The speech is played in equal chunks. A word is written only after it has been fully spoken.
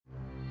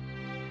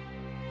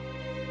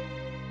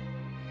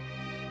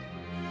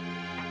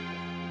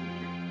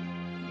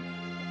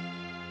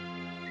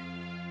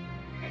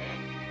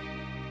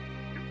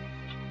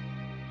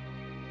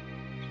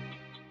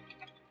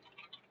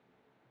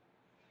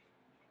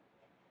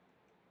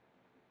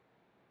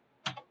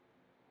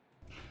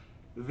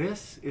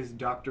This is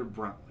Dr.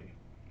 Bruntley,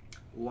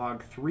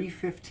 log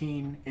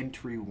 315,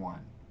 entry 1.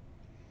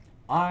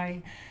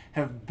 I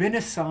have been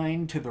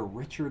assigned to the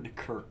Richard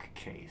Kirk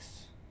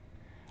case.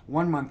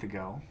 1 month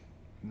ago,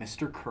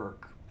 Mr.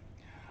 Kirk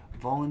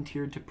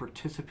volunteered to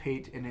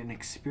participate in an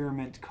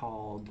experiment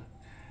called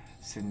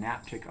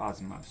synaptic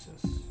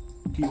osmosis.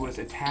 He was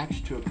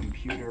attached to a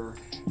computer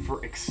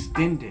for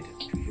extended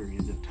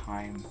periods of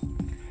time,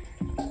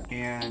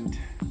 and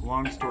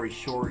long story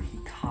short, he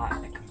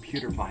caught a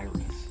computer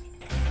virus.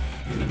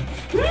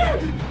 Can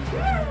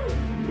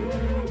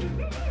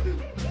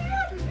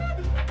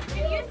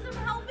you use some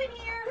help in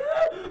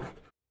here?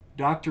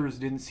 Doctors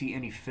didn't see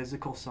any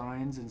physical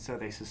signs, and so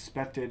they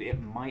suspected it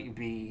might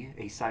be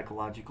a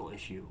psychological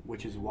issue,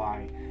 which is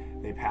why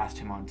they passed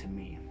him on to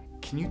me.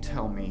 Can you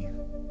tell me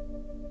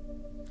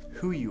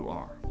who you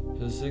are?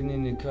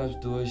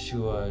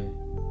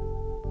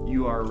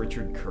 You are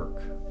Richard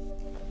Kirk.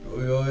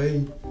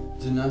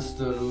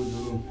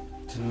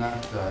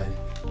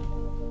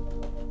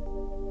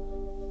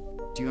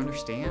 Do you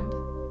understand?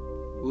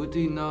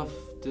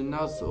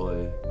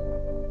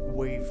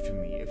 Wave to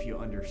me if you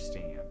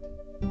understand.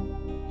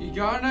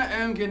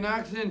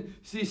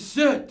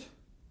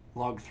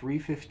 Log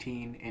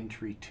 315,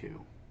 entry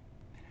 2.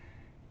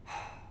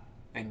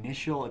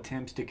 Initial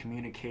attempts to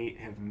communicate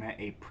have met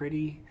a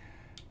pretty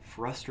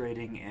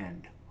frustrating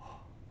end.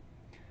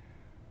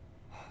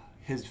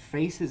 His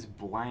face is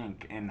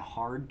blank and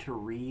hard to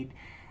read,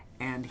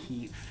 and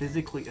he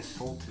physically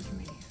assaulted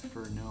me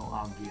for no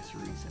obvious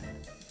reason.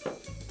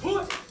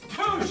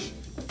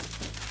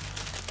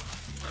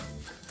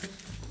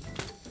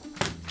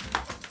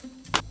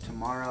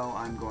 Tomorrow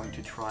I'm going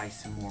to try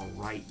some more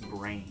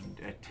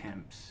right-brained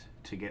attempts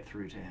to get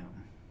through to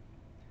him.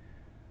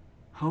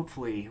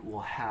 Hopefully we'll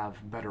have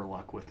better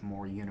luck with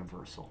more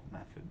universal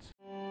methods.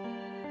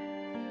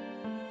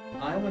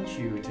 I want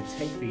you to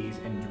take these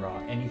and draw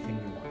anything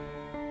you want.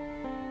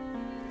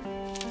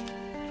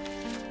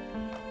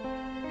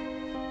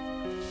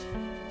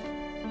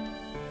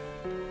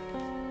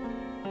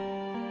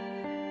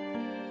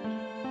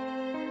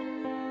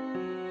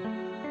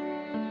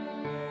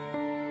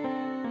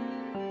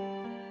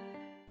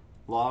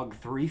 Log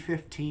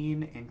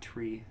 315,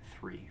 entry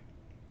 3.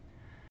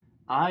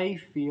 I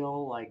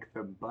feel like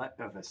the butt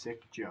of a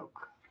sick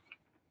joke.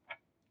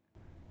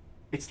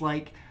 It's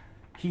like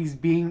he's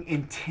being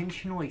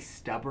intentionally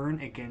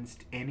stubborn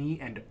against any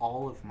and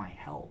all of my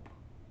help.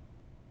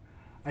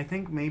 I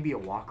think maybe a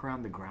walk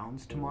around the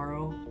grounds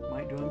tomorrow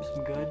might do him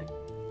some good.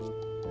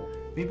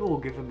 Maybe we'll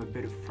give him a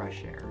bit of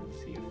fresh air and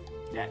see if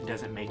that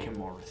doesn't make him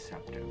more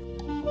receptive.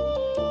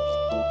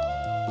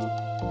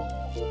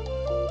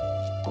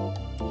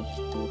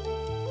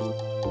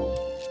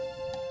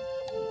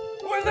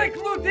 Like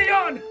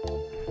Ludion!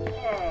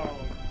 Oh,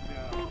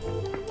 no.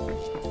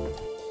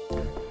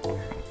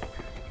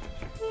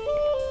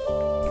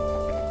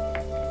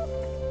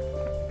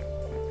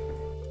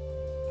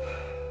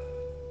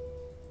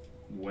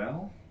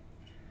 Well,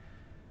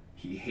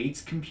 he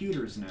hates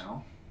computers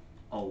now.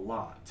 A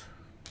lot.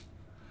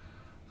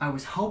 I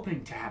was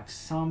hoping to have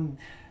some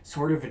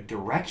sort of a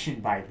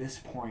direction by this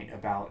point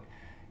about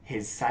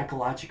his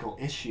psychological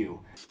issue.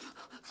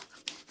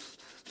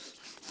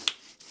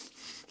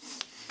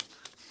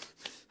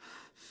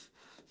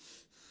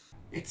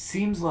 It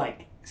seems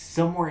like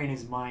somewhere in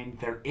his mind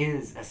there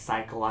is a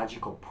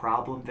psychological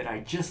problem that I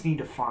just need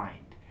to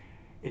find.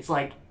 It's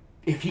like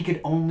if he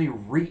could only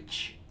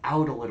reach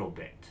out a little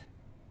bit,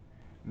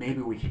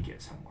 maybe we could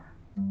get somewhere.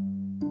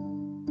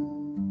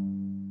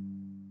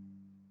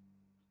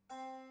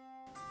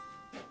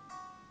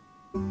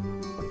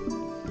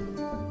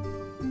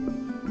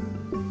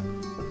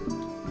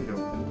 I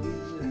don't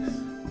believe this.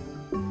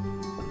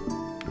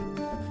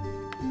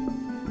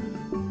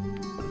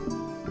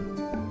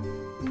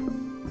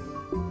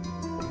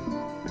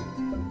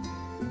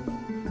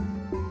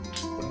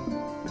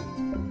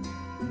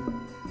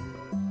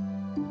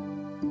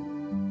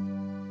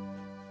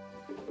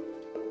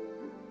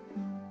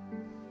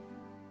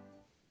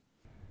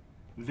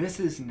 This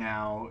is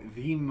now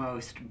the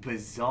most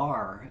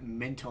bizarre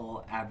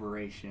mental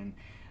aberration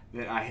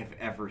that I have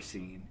ever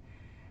seen,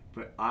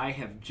 but I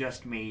have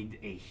just made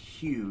a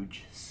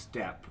huge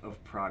step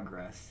of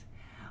progress.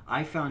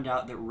 I found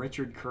out that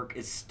Richard Kirk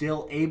is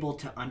still able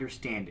to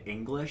understand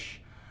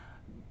English,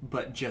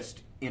 but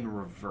just in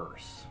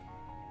reverse.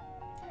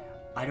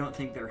 I don't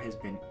think there has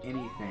been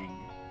anything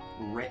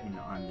written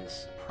on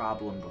this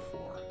problem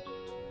before.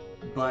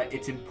 But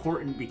it's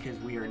important because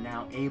we are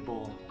now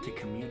able to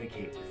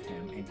communicate with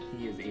him, and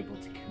he is able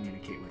to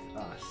communicate with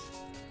us.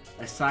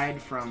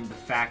 Aside from the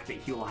fact that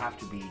he will have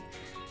to be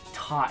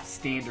taught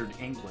standard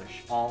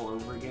English all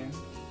over again,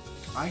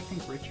 I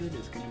think Richard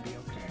is going to be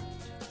okay.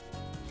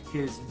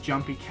 His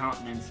jumpy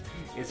countenance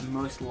is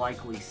most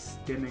likely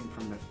stemming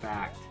from the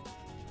fact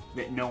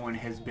that no one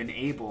has been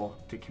able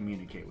to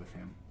communicate with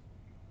him.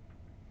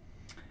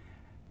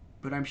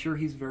 But I'm sure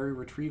he's very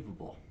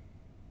retrievable.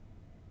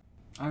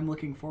 I'm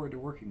looking forward to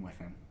working with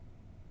him.